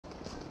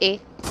A.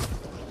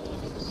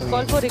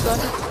 Call for recon.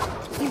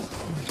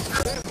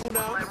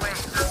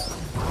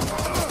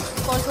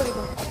 Call for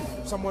recon.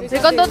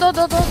 Recon, do.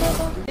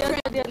 They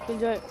are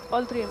enjoy.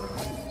 All three.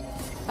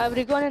 I have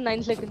recon in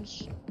 9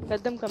 seconds.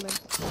 Let them come in.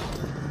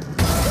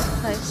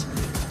 Nice.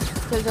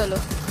 Chalo.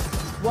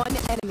 One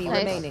enemy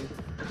remaining.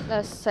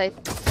 Last side.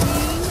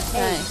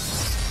 Nice.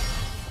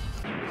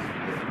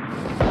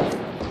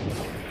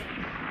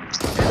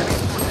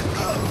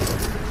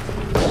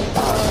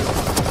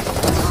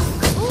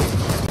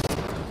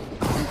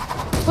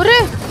 अरे!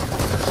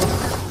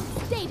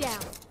 Stay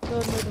down.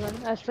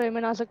 Astro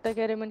Amen आ सकता है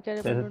क्या Amen क्या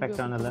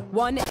Amen.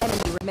 One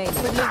enemy remaining.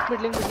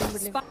 Middling.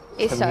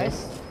 A stars.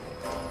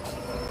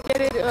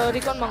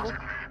 Recon मांगो.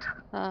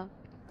 हाँ.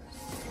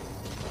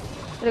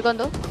 Recon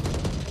दो.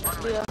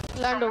 दिया.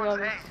 Land होगा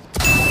अभी.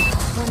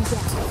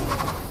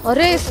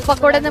 अरे इस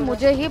पकोड़े ने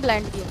मुझे ही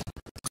ब्लाइंड किया.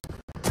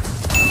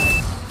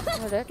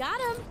 अरे. Got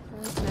him.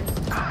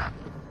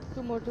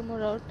 Two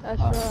more out.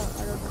 Astro,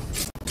 I don't know.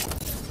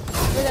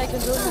 Wait, I can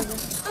do it.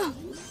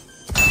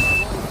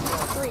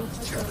 3.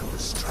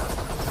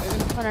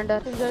 One under.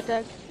 Enjoy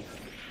tag.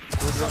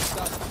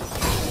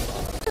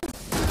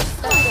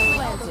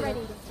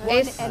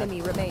 One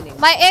enemy remaining.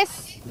 My ace.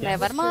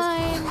 Never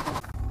mind.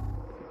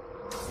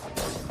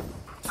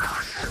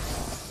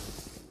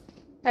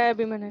 है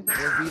अभी मैंने.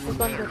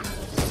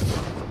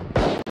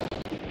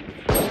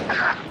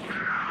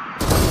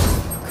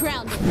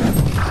 Grounded.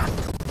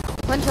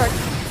 One short.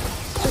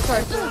 Two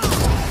short.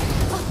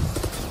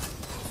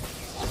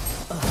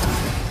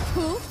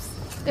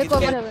 Take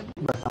over heaven.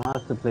 But someone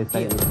has to play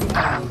side.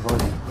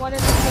 One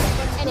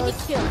enemy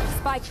kill.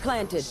 Spike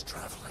planted.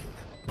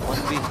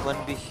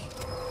 1B.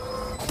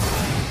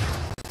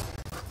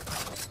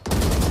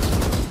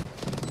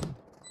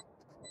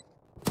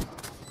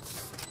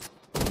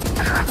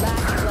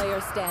 Last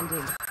player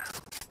standing.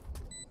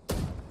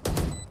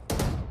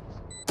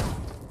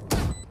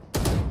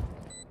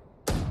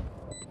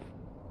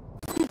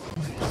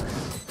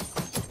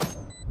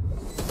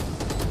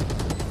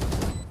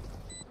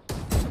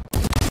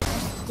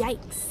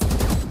 Yikes.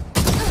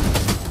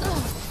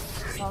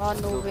 Oh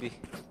no way.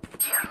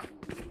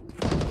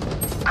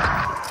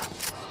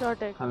 Short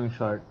है. Coming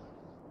short.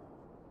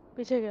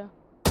 पीछे गया.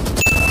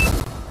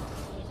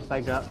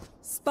 Spike up.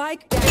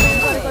 Spike down.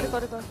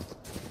 कर.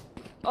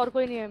 और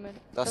कोई नहीं है मैं.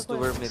 That's the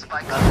word mid.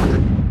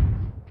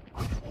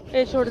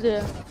 ए छोड़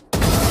दिया.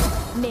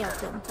 Nailed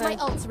him. My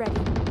ult's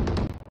ready.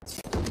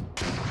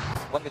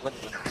 One mid.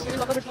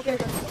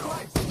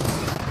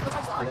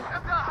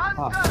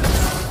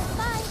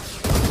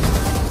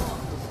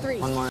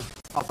 One more.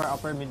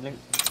 Upper mid link.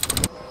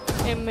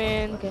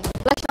 Amen. Okay.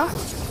 Flash now.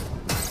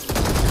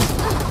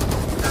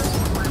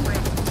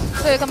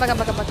 Hey, come back.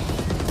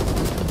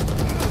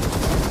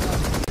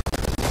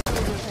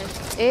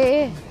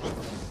 Eh.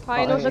 हाँ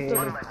इन हो सकते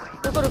हो.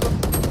 रुको.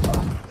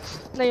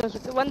 नहीं हो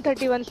सकते.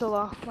 131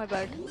 सोवा. My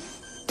bad.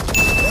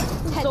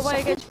 सोवा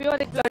एक HP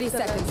और एक 30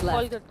 seconds left.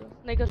 कॉल करते हो.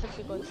 नहीं कर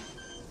सकती कॉल.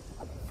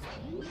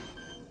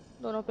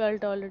 दोनों पे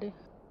alt already.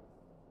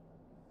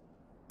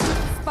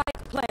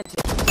 Spike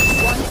planted.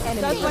 One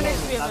enemy That's 1 remaining.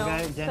 HP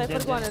now.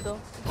 Cypher को आने दो.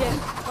 Jen.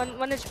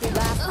 1 HP.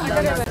 Last Under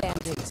player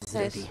heaven.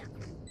 standing.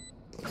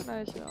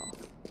 Nice yo.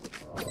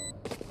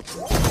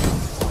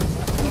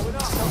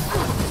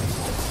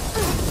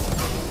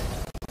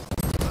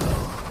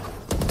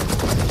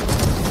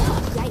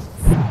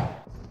 Yikes.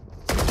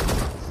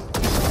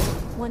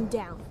 One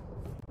down.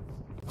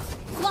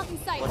 Blocking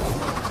sight.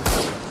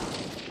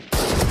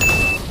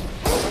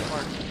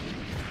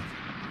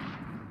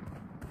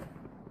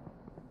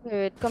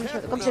 Wait, come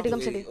city.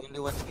 Only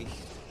 1B.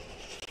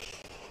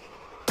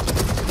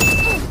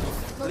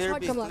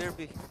 Clear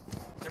B.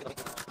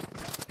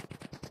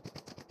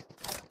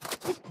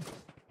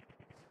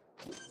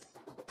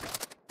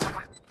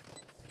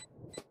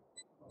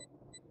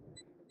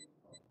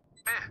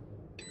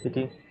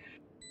 City.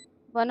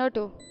 1 or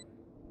 2.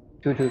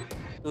 2. 2.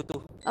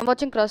 I'm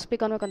watching cross.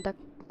 Pick on my contact.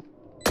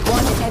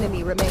 One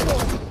enemy remaining.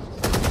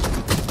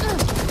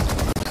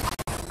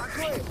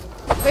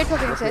 Wait for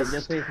him, says.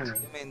 Just wait for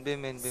me.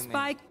 Main.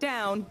 Spike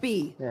down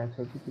B. Yeah,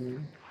 so City.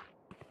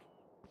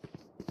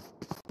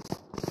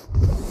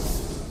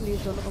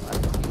 Please don't come.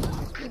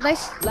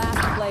 Nice.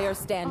 Last player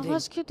standing.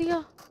 आवाज क्यों दिया?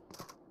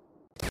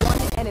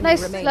 One enemy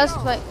Nice. remaining. Last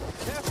fight.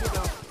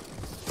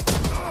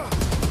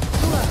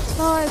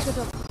 Nice. Good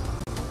job.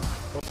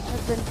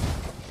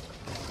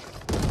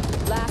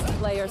 Last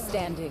player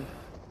standing.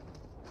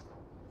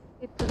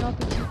 इतना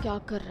पीछे क्या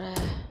कर रहा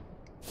है?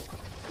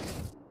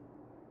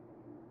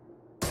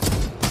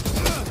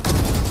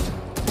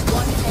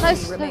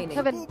 Nice.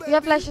 Heaven. You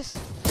have flashes.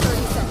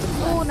 30 seconds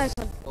left. Oh, nice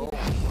one.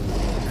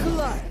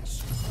 Clutch.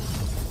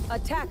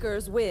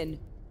 Attackers win.